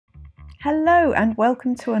Hello and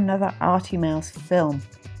welcome to another Arty Mouse film.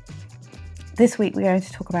 This week we're going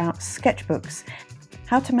to talk about sketchbooks,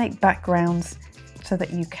 how to make backgrounds so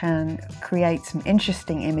that you can create some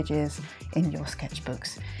interesting images in your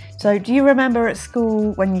sketchbooks. So do you remember at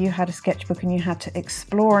school when you had a sketchbook and you had to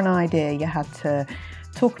explore an idea, you had to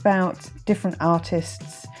talk about different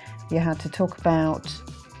artists, you had to talk about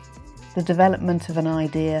the development of an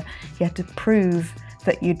idea, you had to prove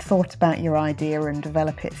that you'd thought about your idea and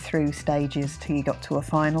develop it through stages till you got to a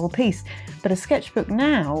final piece. But a sketchbook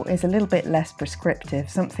now is a little bit less prescriptive,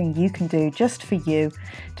 something you can do just for you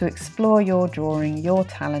to explore your drawing, your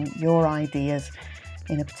talent, your ideas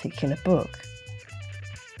in a particular book.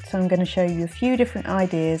 So I'm going to show you a few different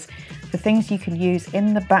ideas for things you can use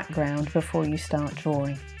in the background before you start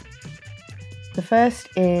drawing. The first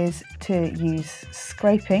is to use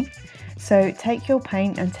scraping. So take your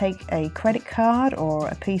paint and take a credit card or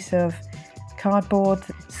a piece of cardboard,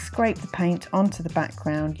 scrape the paint onto the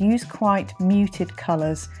background, use quite muted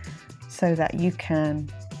colours so that you can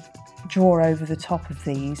draw over the top of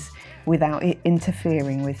these without it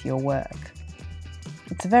interfering with your work.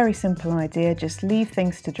 It's a very simple idea, just leave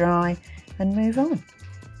things to dry and move on.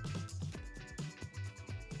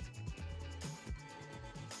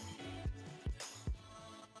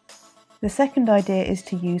 The second idea is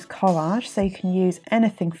to use collage, so you can use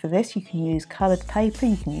anything for this. You can use coloured paper,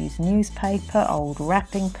 you can use newspaper, old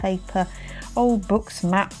wrapping paper, old books,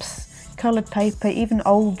 maps, coloured paper, even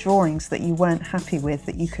old drawings that you weren't happy with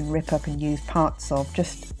that you can rip up and use parts of,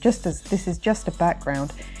 just as this is just a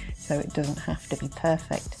background, so it doesn't have to be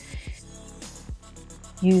perfect.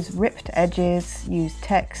 Use ripped edges, use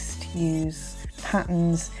text, use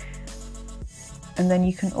patterns, and then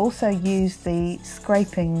you can also use the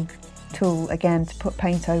scraping tool again to put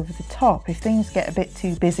paint over the top. If things get a bit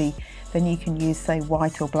too busy, then you can use, say,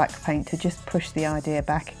 white or black paint to just push the idea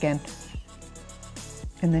back again,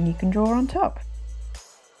 and then you can draw on top.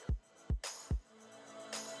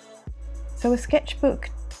 So a sketchbook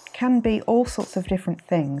can be all sorts of different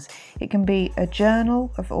things. It can be a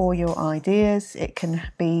journal of all your ideas, it can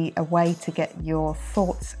be a way to get your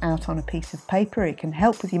thoughts out on a piece of paper, it can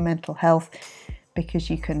help with your mental health because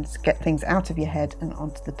you can get things out of your head and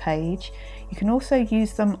onto the page. You can also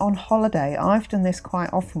use them on holiday. I've done this quite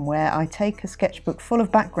often where I take a sketchbook full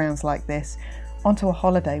of backgrounds like this onto a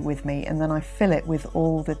holiday with me, and then I fill it with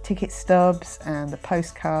all the ticket stubs and the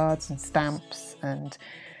postcards and stamps and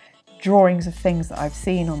drawings of things that I've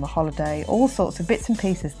seen on the holiday, all sorts of bits and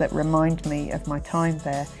pieces that remind me of my time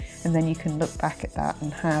there, and then you can look back at that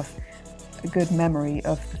and have a good memory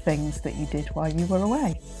of the things that you did while you were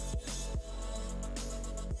away.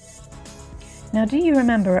 Now, do you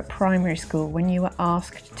remember at primary school when you were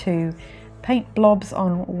asked to paint blobs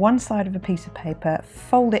on one side of a piece of paper,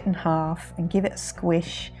 fold it in half and give it a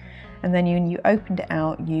squish, and then when you opened it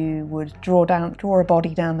out you would draw a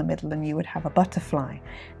body down the middle and you would have a butterfly.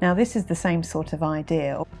 Now this is the same sort of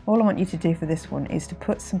idea. All I want you to do for this one is to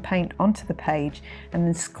put some paint onto the page and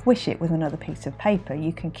then squish it with another piece of paper.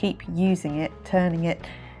 You can keep using it, turning it,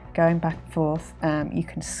 going back and forth. You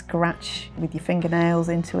can scratch with your fingernails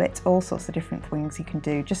into it, all sorts of different things you can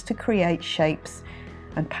do just to create shapes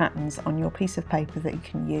and patterns on your piece of paper that you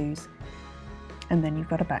can use, and then you've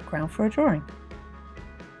got a background for a drawing.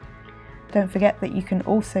 Don't forget that you can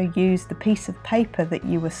also use the piece of paper that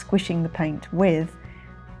you were squishing the paint with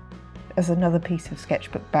as another piece of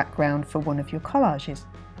sketchbook background for one of your collages.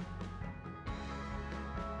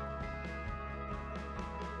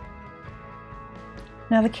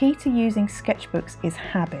 Now the key to using sketchbooks is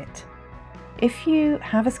habit. If you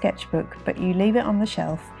have a sketchbook but you leave it on the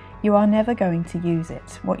shelf, you are never going to use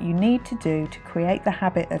it. What you need to do to create the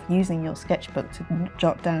habit of using your sketchbook to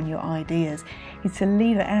jot down your ideas is to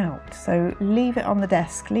leave it out. So leave it on the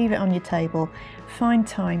desk, leave it on your table, find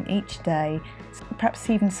time each day, perhaps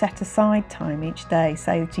even set aside time each day.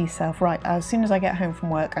 Say to yourself, right, as soon as I get home from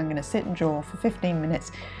work, I'm going to sit and draw for 15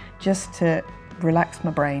 minutes just to relax my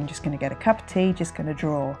brain, just going to get a cup of tea, just going to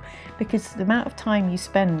draw. Because the amount of time you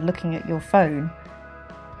spend looking at your phone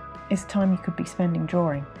is time you could be spending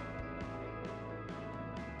drawing.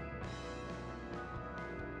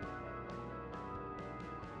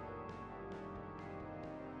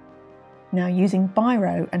 Now using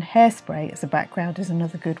biro and hairspray as a background is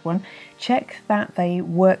another good one. Check that they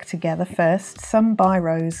work together first. Some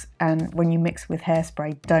biros, and when you mix with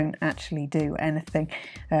hairspray, don't actually do anything.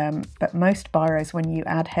 But most biros, when you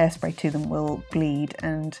add hairspray to them, will bleed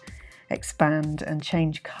and expand and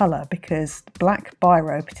change colour, because black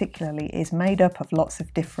biro particularly is made up of lots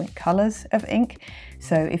of different colours of ink.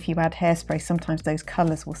 So if you add hairspray, sometimes those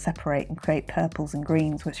colours will separate and create purples and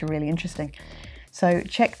greens, which are really interesting. So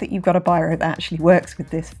check that you've got a biro that actually works with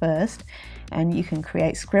this first, and you can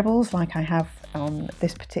create scribbles like I have on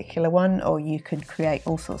this particular one, or you can create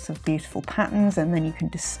all sorts of beautiful patterns and then you can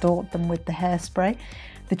distort them with the hairspray.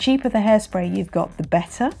 The cheaper the hairspray you've got, the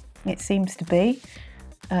better, it seems to be.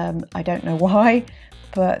 I don't know why,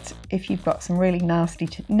 but if you've got some really nasty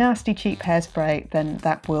cheap hairspray, then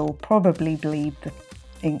that will probably bleed the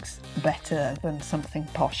inks better than something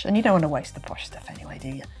posh, and you don't want to waste the posh stuff anyway, do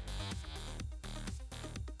you?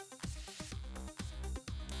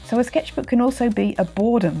 So a sketchbook can also be a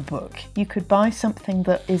boredom book. You could buy something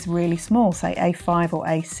that is really small, say A5 or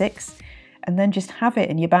A6, and then just have it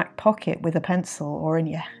in your back pocket with a pencil or in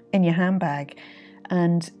your handbag.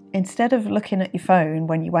 And instead of looking at your phone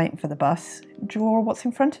when you're waiting for the bus, draw what's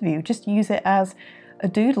in front of you. Just use it as a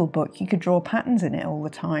doodle book. You could draw patterns in it all the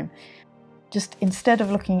time. Just instead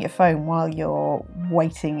of looking at your phone while you're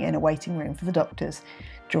waiting in a waiting room for the doctors,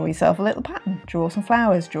 draw yourself a little pattern, draw some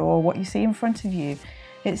flowers, draw what you see in front of you.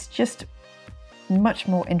 It's just much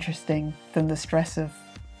more interesting than the stress of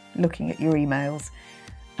looking at your emails.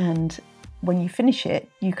 And when you finish it,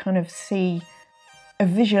 you kind of see a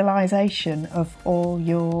visualization of all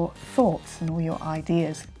your thoughts and all your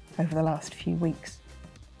ideas over the last few weeks.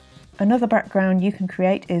 Another background you can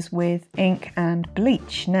create is with ink and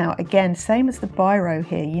bleach. Now again, same as the biro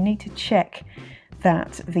here, you need to check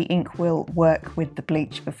that the ink will work with the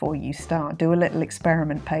bleach before you start. Do a little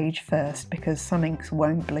experiment page first, because some inks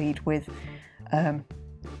won't bleed with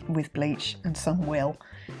bleach and some will.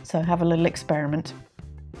 So have a little experiment.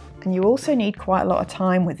 And you also need quite a lot of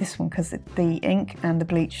time with this one, because the ink and the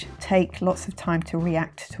bleach take lots of time to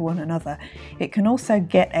react to one another. It can also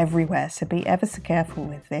get everywhere, so be ever so careful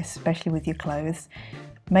with this, especially with your clothes.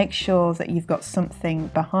 Make sure that you've got something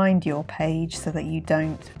behind your page so that you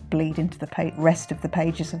don't bleed into the rest of the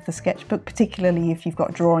pages of the sketchbook, particularly if you've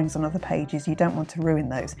got drawings on other pages. You don't want to ruin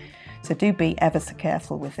those. So do be ever so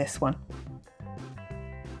careful with this one.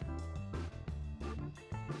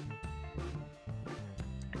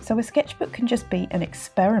 So a sketchbook can just be an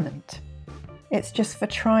experiment. It's just for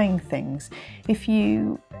trying things. If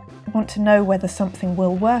you want to know whether something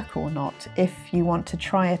will work or not, if you want to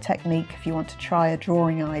try a technique, if you want to try a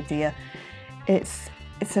drawing idea, it's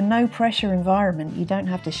a no pressure environment. You don't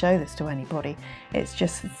have to show this to anybody. It's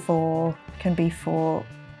just can be for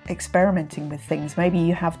experimenting with things. Maybe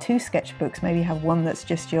you have two sketchbooks, maybe you have one that's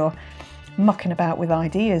just your mucking about with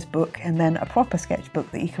ideas book, and then a proper sketchbook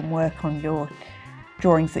that you can work on your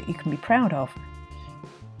drawings that you can be proud of.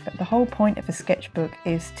 But the whole point of a sketchbook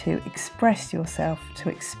is to express yourself, to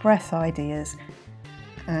express ideas,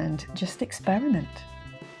 and just experiment.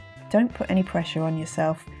 Don't put any pressure on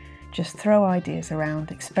yourself. Just throw ideas around,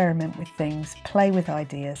 experiment with things, play with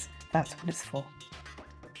ideas. That's what it's for.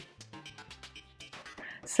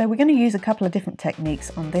 So we're going to use a couple of different techniques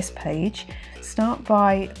on this page. Start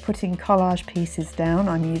by putting collage pieces down.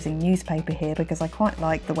 I'm using newspaper here because I quite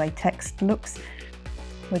like the way text looks.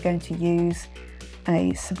 We're going to use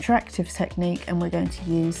a subtractive technique, and we're going to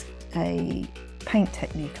use a paint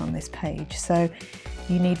technique on this page. So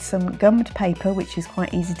you need some gummed paper, which is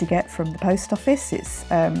quite easy to get from the post office. It's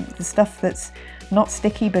the stuff that's not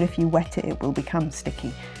sticky, but if you wet it, it will become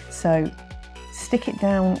sticky. So stick it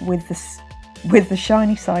down with the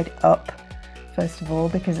shiny side up, first of all,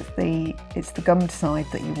 because it's the gummed side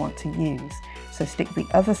that you want to use. So stick the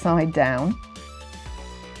other side down,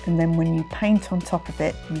 and then when you paint on top of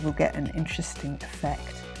it, you will get an interesting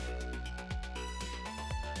effect.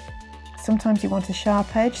 Sometimes you want a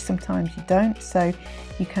sharp edge, sometimes you don't, so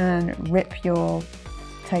you can rip your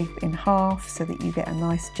tape in half so that you get a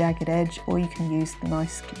nice jagged edge, or you can use the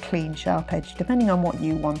nice clean sharp edge, depending on what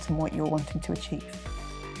you want and what you're wanting to achieve.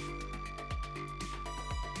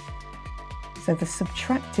 So the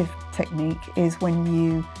subtractive technique is when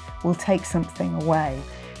you will take something away.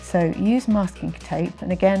 So use masking tape,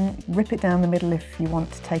 and again, rip it down the middle if you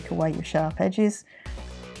want to take away your sharp edges,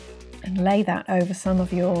 and lay that over some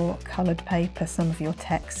of your coloured paper, some of your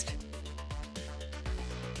text.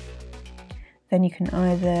 Then you can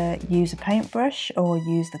either use a paintbrush or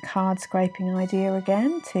use the card scraping idea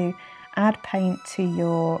again to add paint to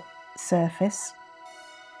your surface.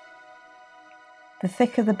 The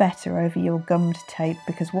thicker the better over your gummed tape,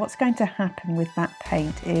 because what's going to happen with that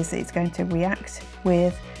paint is it's going to react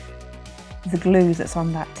with the glue that's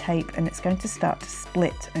on that tape, and it's going to start to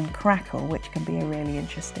split and crackle, which can be a really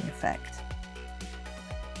interesting effect.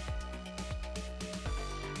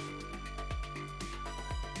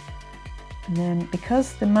 And then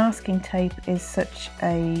because the masking tape is such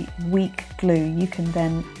a weak glue, you can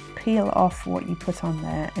then peel off what you put on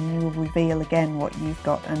there and you will reveal again what you've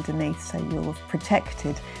got underneath, so you'll have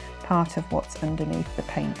protected part of what's underneath the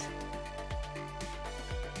paint.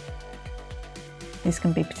 This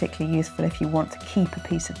can be particularly useful if you want to keep a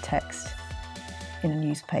piece of text in a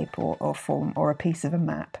newspaper or form, or a piece of a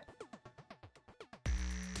map.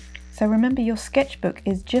 So remember, your sketchbook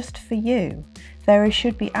is just for you. There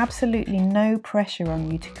should be absolutely no pressure on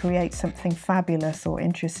you to create something fabulous or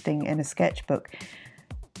interesting in a sketchbook.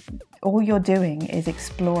 All you're doing is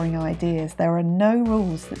exploring ideas. There are no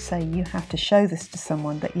rules that say you have to show this to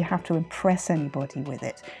someone, that you have to impress anybody with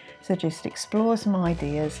it. So just explore some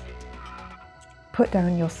ideas, put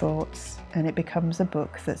down your thoughts, and it becomes a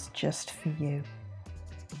book that's just for you.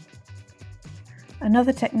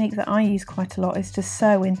 Another technique that I use quite a lot is to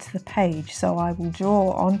sew into the page. So I will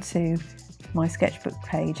draw onto my sketchbook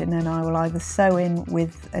page and then I will either sew in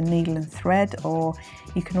with a needle and thread, or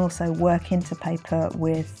you can also work into paper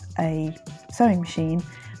with a sewing machine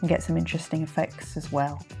and get some interesting effects as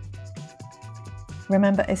well.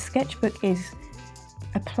 Remember, a sketchbook is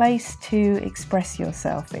a place to express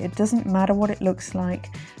yourself. It doesn't matter what it looks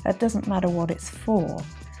like, it doesn't matter what it's for.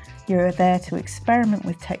 You're there to experiment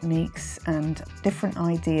with techniques and different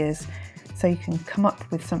ideas so you can come up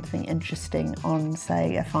with something interesting on,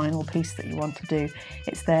 say, a final piece that you want to do.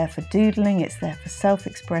 It's there for doodling, it's there for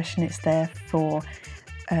self-expression, it's there for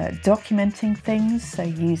documenting things, so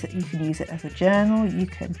you can use it as a journal, you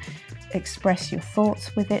can express your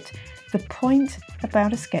thoughts with it. The point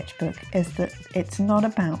about a sketchbook is that it's not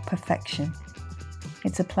about perfection.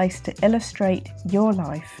 It's a place to illustrate your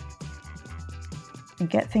life and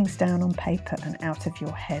get things down on paper and out of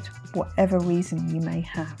your head, whatever reason you may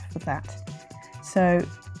have for that. So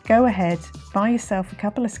go ahead, buy yourself a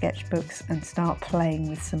couple of sketchbooks and start playing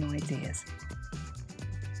with some ideas.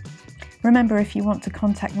 Remember, if you want to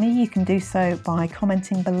contact me, you can do so by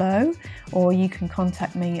commenting below, or you can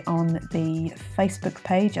contact me on the Facebook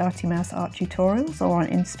page, Arty Mouse Art Tutorials, or on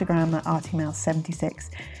Instagram at ArtyMouse76.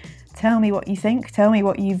 Tell me what you think, tell me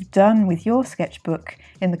what you've done with your sketchbook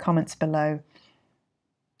in the comments below,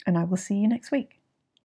 and I will see you next week.